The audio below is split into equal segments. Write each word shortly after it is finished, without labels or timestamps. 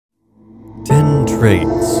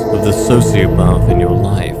traits of the sociopath in your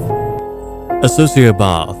life. A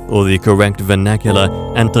sociopath, or the correct vernacular,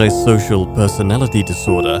 antisocial personality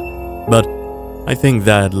disorder, but I think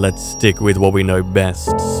that let's stick with what we know best,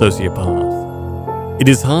 sociopath. It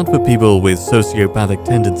is hard for people with sociopathic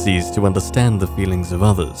tendencies to understand the feelings of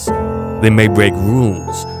others. They may break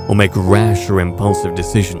rules or make rash or impulsive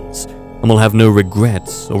decisions, and will have no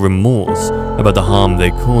regrets or remorse about the harm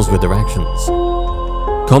they cause with their actions.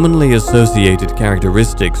 Commonly associated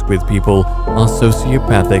characteristics with people are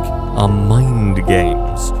sociopathic are mind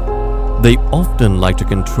games. They often like to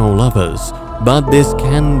control others, but this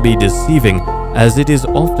can be deceiving as it is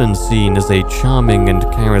often seen as a charming and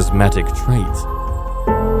charismatic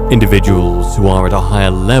trait. Individuals who are at a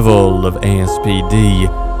higher level of ASPD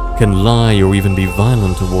can lie or even be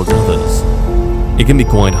violent towards others. It can be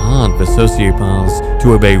quite hard for sociopaths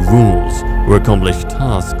to obey rules or accomplish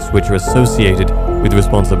tasks which are associated with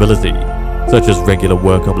responsibility, such as regular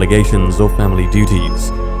work obligations or family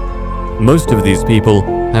duties. Most of these people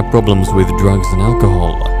have problems with drugs and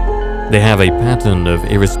alcohol. They have a pattern of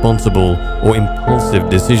irresponsible or impulsive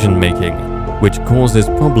decision-making, which causes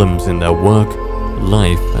problems in their work,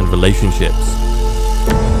 life, and relationships.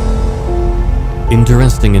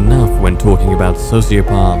 Interesting enough when talking about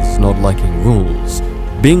sociopaths not liking rules,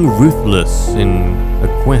 being ruthless in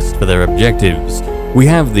a quest for their objectives, we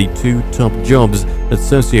have the two top jobs that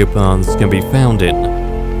sociopaths can be found in,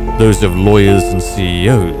 those of lawyers and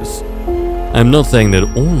CEOs. I'm not saying that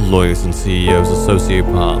all lawyers and CEOs are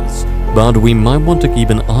sociopaths, but we might want to keep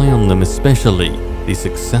an eye on them, especially the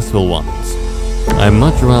successful ones. I'd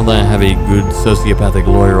much rather have a good sociopathic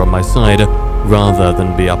lawyer on my side rather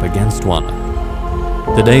than be up against one.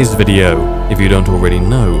 Today's video, if you don't already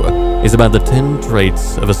know, is about the 10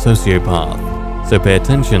 traits of a sociopath, so pay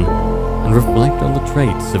attention and reflect on the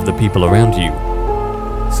traits of the people around you.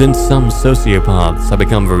 Since some sociopaths have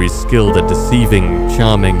become very skilled at deceiving,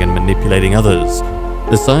 charming, and manipulating others,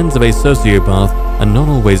 the signs of a sociopath are not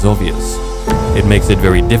always obvious. It makes it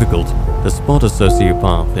very difficult to spot a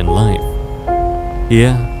sociopath in life.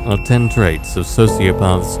 Here are 10 traits of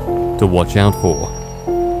sociopaths to watch out for.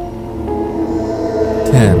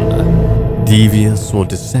 10. Devious or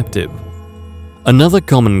deceptive. Another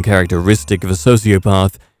common characteristic of a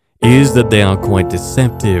sociopath is that they are quite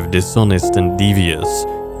deceptive, dishonest, and devious.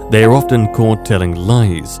 They are often caught telling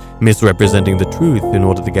lies, misrepresenting the truth in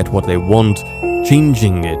order to get what they want,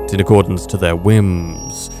 changing it in accordance to their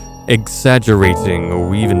whims, exaggerating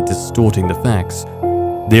or even distorting the facts.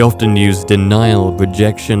 They often use denial,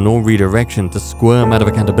 projection, or redirection to squirm out of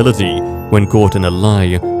accountability when caught in a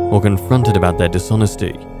lie or confronted about their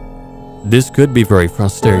dishonesty. This could be very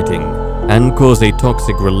frustrating and cause a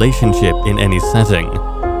toxic relationship in any setting.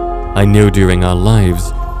 I know during our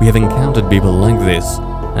lives we have encountered people like this,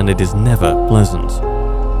 and it is never pleasant.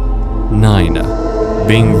 9.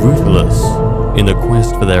 Being ruthless in the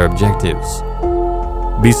quest for their objectives.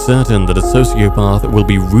 Be certain that a sociopath will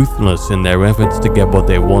be ruthless in their efforts to get what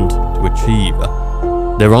they want to achieve.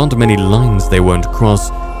 There aren't many lines they won't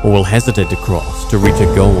cross or will hesitate to cross to reach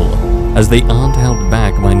a goal, as they aren't held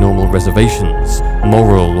back by normal reservations,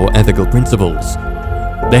 moral or ethical principles.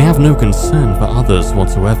 They have no concern for others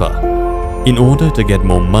whatsoever. In order to get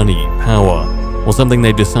more money, power, or something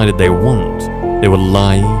they've decided they want, they will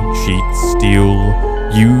lie, cheat, steal,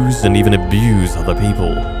 use, and even abuse other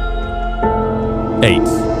people. 8.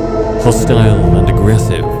 Hostile and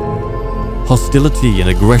aggressive. Hostility and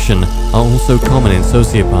aggression are also common in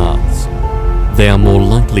sociopaths. They are more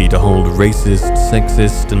likely to hold racist,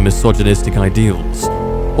 sexist, and misogynistic ideals.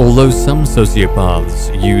 Although some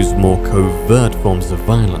sociopaths use more covert forms of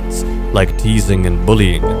violence, like teasing and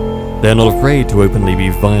bullying, they are not afraid to openly be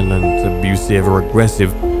violent, abusive, or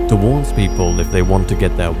aggressive towards people if they want to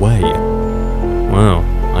get their way. Wow,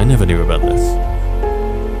 I never knew about this.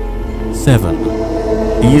 7.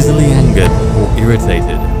 Easily angered or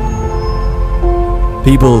irritated.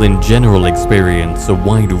 People in general experience a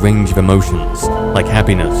wide range of emotions, like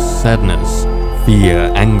happiness, sadness,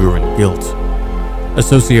 fear, anger, and guilt. A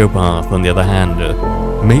sociopath, on the other hand,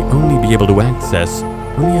 may only be able to access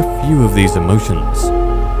only a few of these emotions.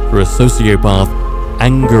 For a sociopath,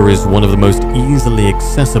 anger is one of the most easily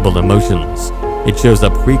accessible emotions. It shows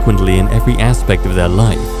up frequently in every aspect of their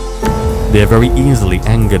life. They are very easily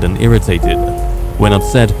angered and irritated. When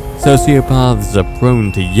upset, sociopaths are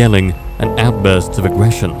prone to yelling and outbursts of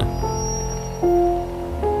aggression.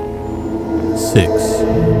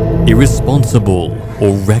 6. Irresponsible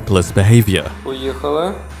or reckless behavior.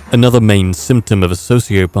 Another main symptom of a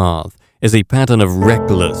sociopath is a pattern of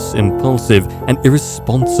reckless, impulsive, and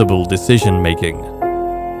irresponsible decision-making.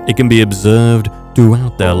 It can be observed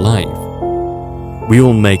throughout their life. We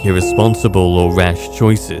all make irresponsible or rash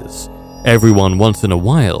choices, everyone once in a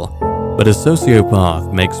while, but a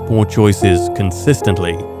sociopath makes poor choices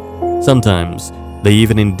consistently. Sometimes, they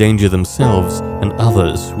even endanger themselves and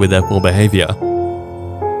others with their poor behavior.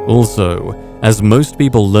 Also, as most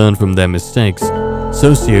people learn from their mistakes,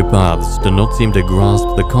 sociopaths do not seem to grasp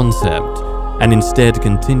the concept and instead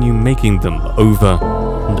continue making them over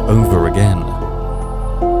and over again.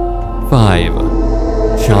 5.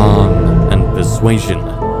 Charm and persuasion.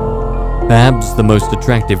 Perhaps the most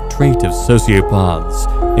attractive trait of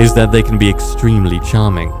sociopaths is that they can be extremely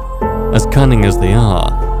charming. As cunning as they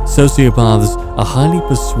are, sociopaths are highly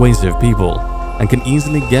persuasive people and can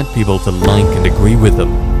easily get people to like and agree with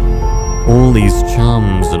them. All these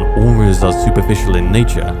charms and auras are superficial in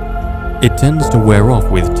nature. It tends to wear off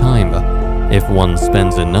with time if one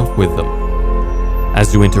spends enough with them.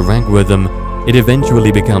 As you interact with them, it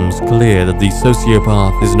eventually becomes clear that the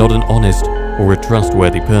sociopath is not an honest or a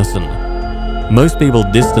trustworthy person. Most people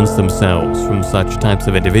distance themselves from such types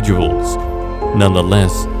of individuals.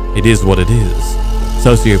 Nonetheless, it is what it is.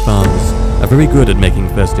 Sociopaths are very good at making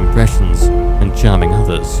first impressions and charming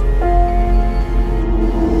others.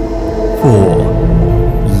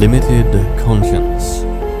 4. Limited conscience.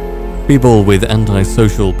 People with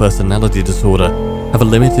antisocial personality disorder have a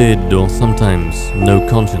limited or sometimes no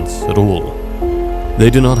conscience at all. They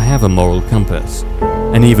do not have a moral compass,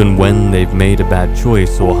 and even when they've made a bad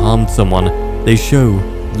choice or harmed someone, they show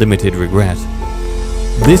limited regret.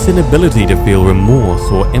 This inability to feel remorse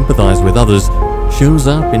or empathize with others shows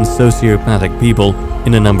up in sociopathic people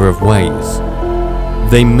in a number of ways.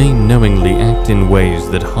 They may knowingly act in ways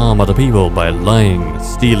that harm other people by lying,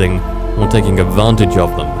 stealing, or taking advantage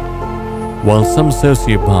of them. While some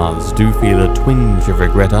sociopaths do feel a twinge of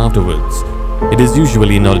regret afterwards, it is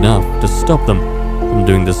usually not enough to stop them from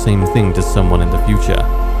doing the same thing to someone in the future.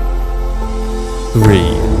 3.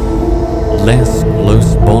 Less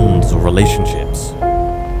close bonds or relationships.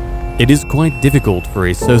 It is quite difficult for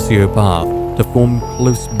a sociopath to form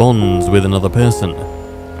close bonds with another person,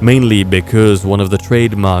 mainly because one of the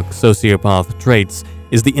trademark sociopath traits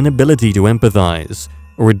is the inability to empathize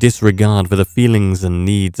or a disregard for the feelings and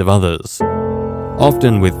needs of others.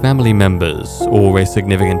 Often with family members or a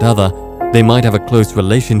significant other, they might have a close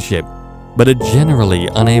relationship, but are generally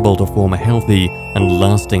unable to form healthy and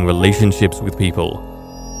lasting relationships with people.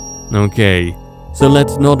 Okay, so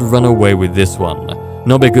let's not run away with this one.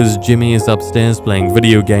 Not because Jimmy is upstairs playing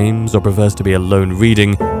video games or prefers to be alone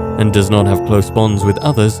reading and does not have close bonds with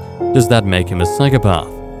others, does that make him a psychopath.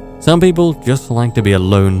 Some people just like to be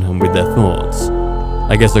alone and with their thoughts.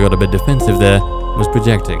 I guess I got a bit defensive there, was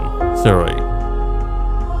projecting, sorry.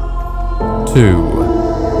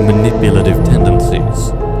 2. Manipulative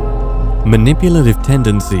tendencies. Manipulative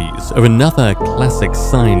tendencies are another classic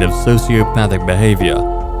sign of sociopathic behavior.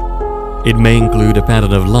 It may include a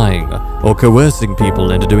pattern of lying or coercing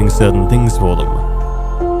people into doing certain things for them.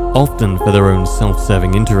 Often for their own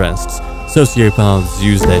self-serving interests, sociopaths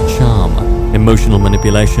use their charm, emotional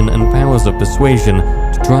manipulation, and powers of persuasion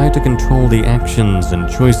to try to control the actions and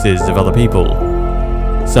choices of other people.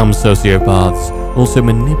 Some sociopaths also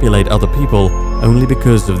manipulate other people only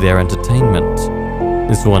because of their entertainment.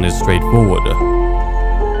 This one is straightforward.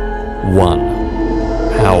 1.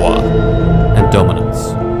 Power and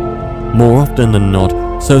dominance. More often than not,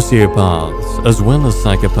 sociopaths, as well as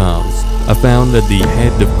psychopaths, are found at the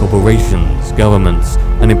head of corporations, governments,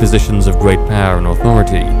 and in positions of great power and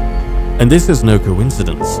authority. And this is no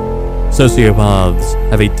coincidence. Sociopaths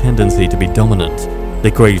have a tendency to be dominant.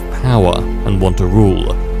 They crave power and want to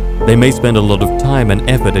rule. They may spend a lot of time and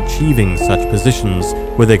effort achieving such positions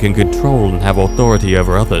where they can control and have authority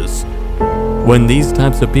over others. When these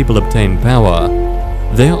types of people obtain power,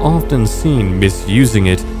 they are often seen misusing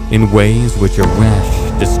it in ways which are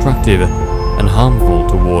rash, destructive, and harmful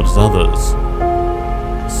towards others.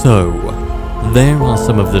 So, there are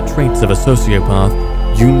some of the traits of a sociopath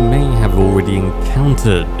you may have already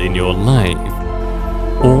encountered in your life,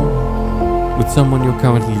 or with someone you're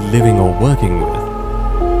currently living or working with.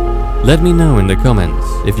 Let me know in the comments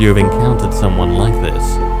if you have encountered someone like this.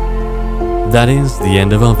 That is the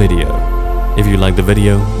end of our video. If you liked the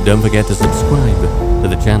video, don't forget to subscribe to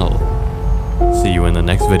the channel. See you in the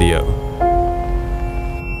next video.